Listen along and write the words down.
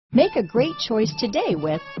Make a great choice today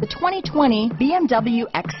with the 2020 BMW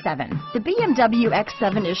X7. The BMW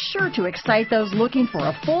X7 is sure to excite those looking for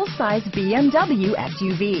a full-size BMW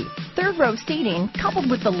SUV. Third-row seating,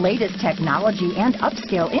 coupled with the latest technology and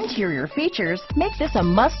upscale interior features, make this a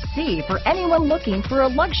must-see for anyone looking for a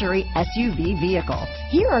luxury SUV vehicle.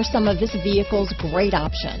 Here are some of this vehicle's great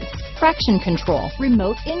options: traction control,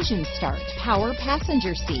 remote engine start, power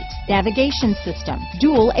passenger seat, navigation system,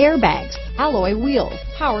 dual airbags, alloy wheels,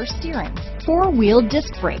 power steering, four-wheel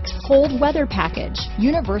disc brakes, cold weather package,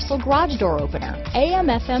 universal garage door opener,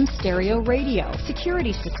 AM/FM stereo radio,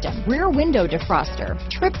 security system, rear window defroster,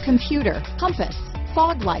 trip computer, compass,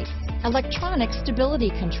 fog lights, electronic stability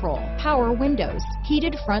control, power windows,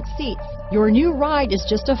 heated front seats. Your new ride is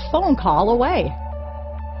just a phone call away.